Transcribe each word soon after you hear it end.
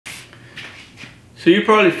So you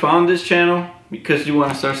probably found this channel because you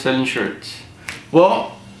want to start selling shirts.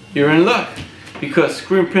 Well, you're in luck because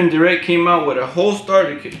Screen Print Direct came out with a whole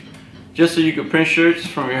starter kit just so you can print shirts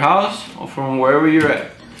from your house or from wherever you're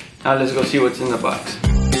at. Now let's go see what's in the box.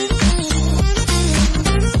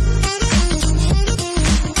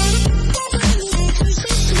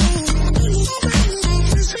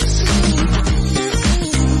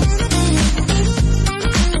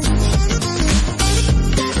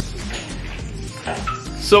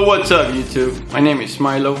 So what's up YouTube? My name is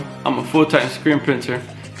Milo. I'm a full-time screen printer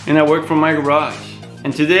and I work from my garage.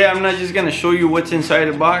 And today I'm not just gonna show you what's inside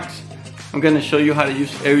the box, I'm gonna show you how to use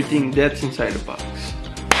everything that's inside the box.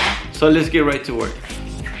 So let's get right to work.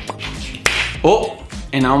 Oh,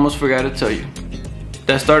 and I almost forgot to tell you.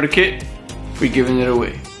 That starter kit, we're giving it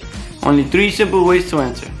away. Only 3 simple ways to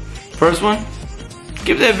enter. First one,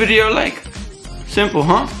 give that video a like. Simple,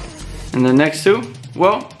 huh? And the next 2,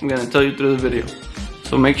 well, I'm gonna tell you through the video.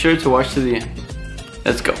 So make sure to watch to the end.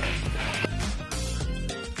 Let's go.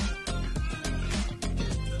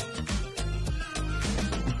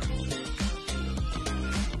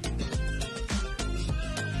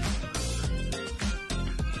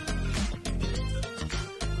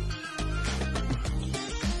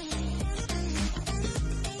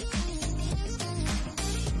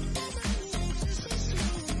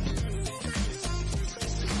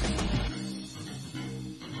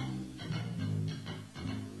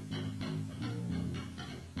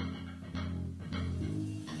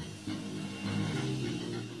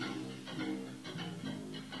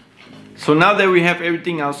 So now that we have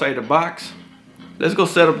everything outside the box, let's go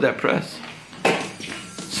set up that press.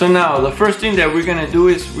 So now the first thing that we're gonna do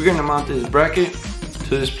is we're gonna mount this bracket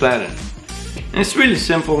to this platen. And it's really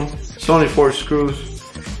simple. It's only 4 screws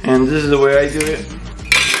and this is the way I do it.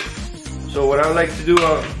 So what I like to do,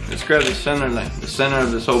 let's grab the center line, the center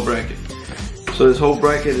of this whole bracket. So this whole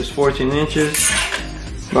bracket is 14 inches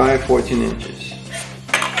by 14 inches.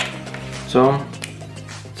 So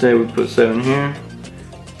say we put 7 here.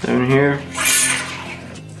 7 here,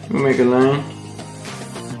 we make a line,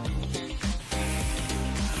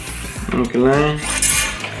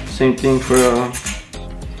 same thing for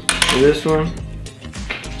this one.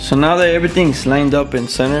 So now that everything's lined up in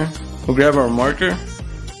center, we'll grab our marker,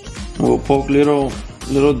 and we'll poke little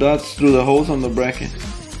dots through the holes on the bracket,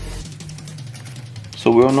 so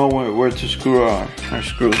we'll know where to screw our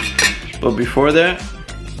screws. But before that,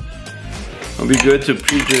 it'll be good to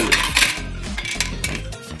pre-drill it.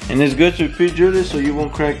 And it's good to pre-drill it so you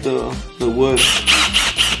won't crack the wood.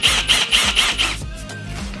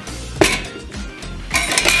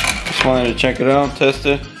 Just wanted to check it out, test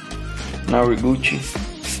it. Now we're Gucci.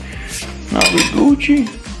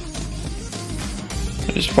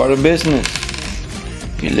 It's part of business.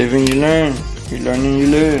 You live and you learn. You learn and you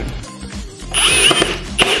live.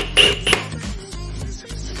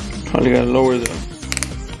 Probably gotta lower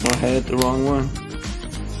I had the wrong one.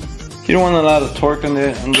 You don't want a lot of torque on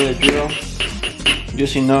the drill,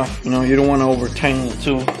 just enough, you know. You don't want to over tighten it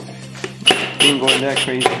too. You ain't going that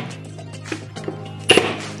crazy.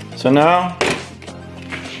 So now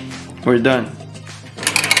we're done.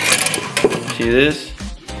 See this?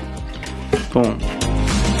 Boom.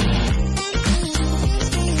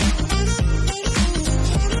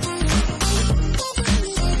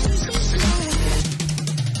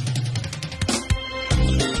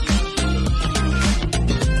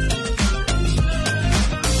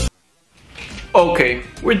 Okay,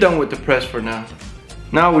 we're done with the press for now.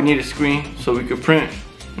 Now we need a screen so we can print.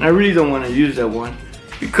 And I really don't want to use that one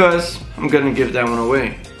because I'm gonna give that one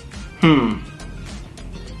away.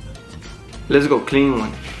 Let's go clean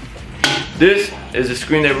one. This is the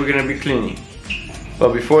screen that we're gonna be cleaning.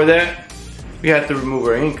 But before that, we have to remove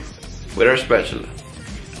our ink with our spatula.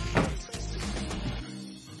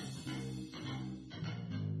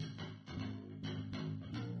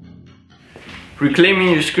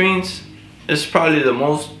 Reclaiming your screens is probably the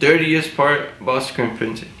most dirtiest part about screen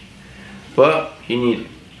printing, but you need it.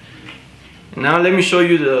 And now let me show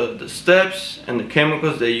you the steps and the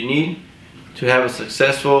chemicals that you need to have a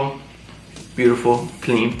successful, beautiful,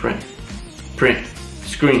 clean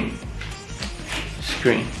screen.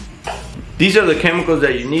 These are the chemicals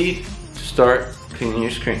that you need to start cleaning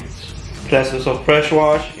your screens. Plastisol press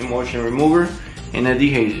wash, emulsion remover, and a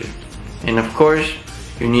dehazer. And of course,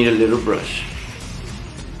 you need a little brush.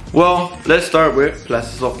 Well, let's start with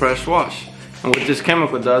Plastisol press wash. And what this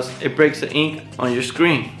chemical does, it breaks the ink on your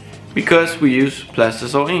screen because we use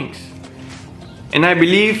Plastisol inks. And I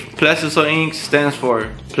believe Plastisol inks stands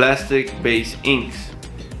for plastic-based inks.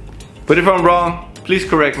 But if I'm wrong, please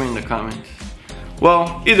correct me in the comments.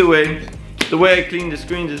 Well, either way, the way I clean the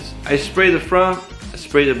screens is I spray the front, I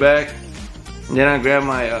spray the back, and then I grab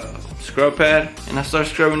my scrub pad and I start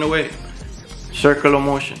scrubbing away. Circular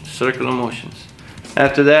motions, circular motions.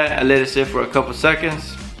 After that, I let it sit for a couple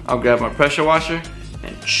seconds. I'll grab my pressure washer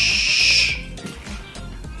and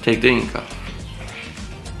take the ink off.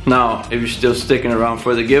 Now, if you're still sticking around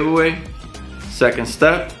for the giveaway, second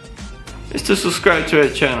step is to subscribe to our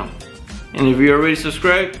channel. And if you're already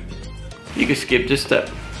subscribed, you can skip this step.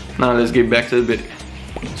 Now let's get back to the video.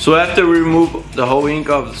 So after we remove the whole ink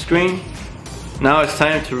off the screen, now it's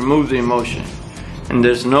time to remove the emulsion. And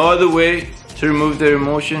there's no other way to remove the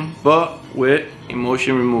emulsion but with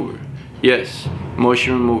emulsion remover. Yes,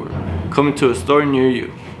 emulsion remover. Coming to a store near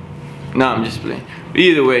you. Nah, I'm just playing. But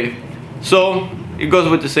either way, so it goes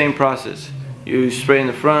with the same process. You spray in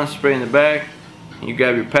the front, spray in the back, and you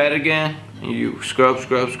grab your pad again, and you scrub,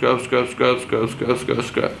 scrub, scrub, scrub, scrub, scrub, scrub, scrub,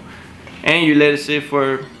 scrub. And you let it sit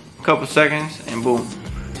for a couple seconds, and boom.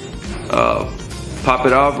 Pop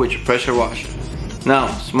it off with your pressure washer. Now,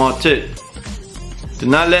 small tip. Do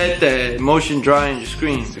not let the emulsion dry on your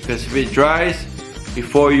screen, because if it dries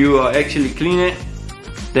before you actually clean it,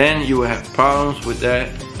 then you will have problems with that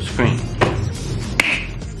screen.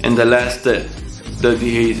 And the last step, the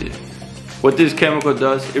dehazer. What this chemical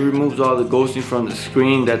does, it removes all the ghosting from the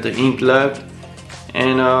screen that the ink left,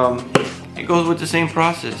 and it goes with the same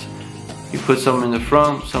process. You put some in the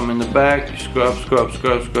front, some in the back, you scrub, scrub,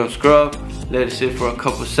 scrub, scrub, scrub, let it sit for a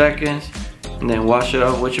couple seconds, and then wash it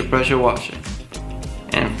off with your pressure washer.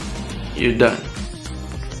 And you're done.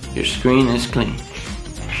 Your screen is clean.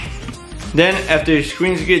 Then after your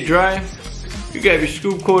screens get dry, you grab your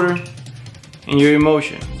scoop coater and your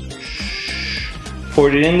emulsion. Pour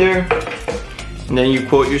it in there, and then you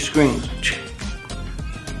coat your screens.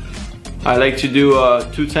 I like to do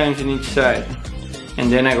 2 times in each side. And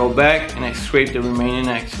then I go back and I scrape the remaining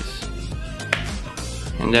excess.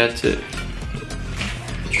 And that's it.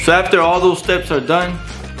 So after all those steps are done,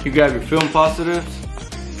 you grab your film positives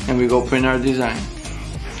and we go print our design.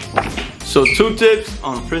 So 2 tips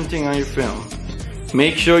on printing on your film.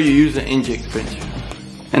 Make sure you use an inkjet printer.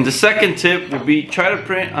 And the second tip would be try to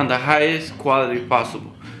print on the highest quality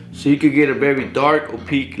possible, so you could get a very dark,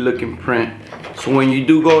 opaque looking print. So when you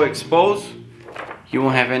do go expose, you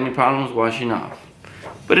won't have any problems washing off.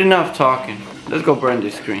 But enough talking, let's go burn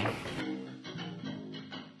this screen.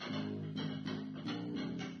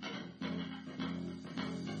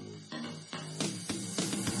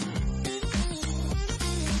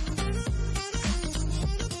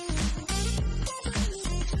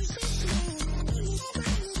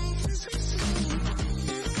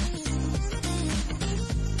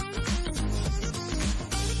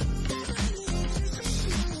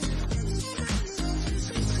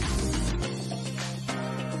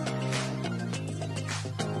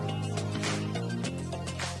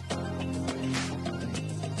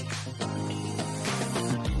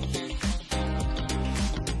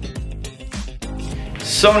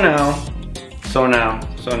 So now.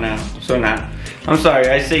 I'm sorry,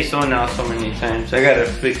 I say so now so many times. I gotta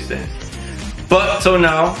fix that. But so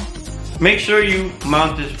now, make sure you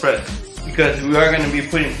mount this press, because we are gonna be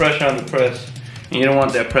putting pressure on the press, and you don't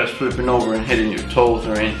want that press flipping over and hitting your toes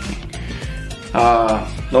or anything.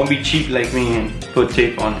 Don't be cheap like me and put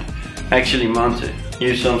tape on it. Actually mount it.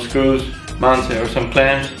 Use some screws, mount it, or some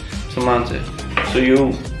clamps to mount it, so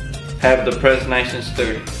you have the press nice and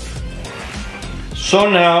sturdy. So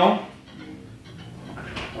now,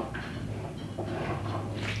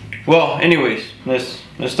 well, anyways, let's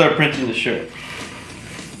start printing the shirt.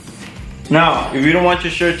 Now, if you don't want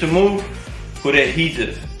your shirt to move, put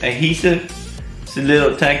adhesive. Adhesive, it's a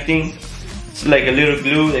little tack thing. It's like a little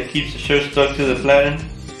glue that keeps the shirt stuck to the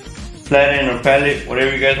platen or pallet,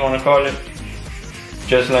 whatever you guys want to call it.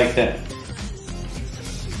 Just like that.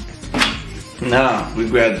 Now, we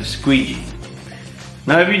grab the squeegee.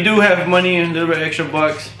 Now, if you do have money and a little bit extra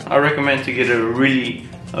bucks, I recommend to get a really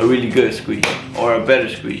good squeegee, or a better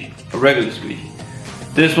squeegee, a regular squeegee.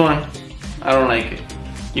 This one, I don't like it.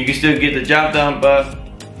 You can still get the job done, but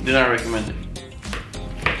do not recommend it.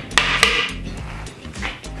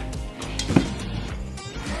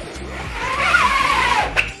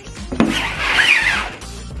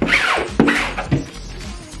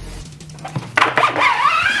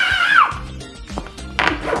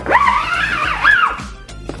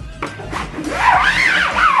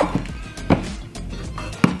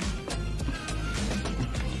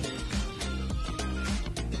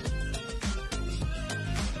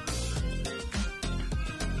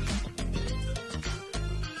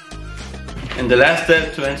 And the last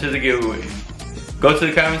step to enter the giveaway. Go to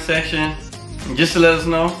the comment section and just let us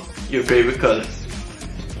know your favorite color.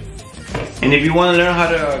 And if you want to learn how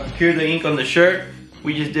to cure the ink on the shirt,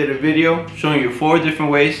 we just did a video showing you 4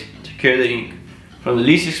 different ways to cure the ink, from the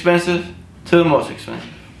least expensive to the most expensive.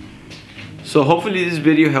 So hopefully this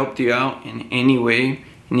video helped you out in any way.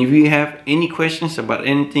 And if you have any questions about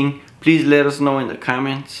anything, please let us know in the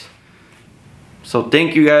comments. So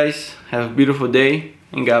thank you guys, have a beautiful day,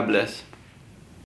 and God bless.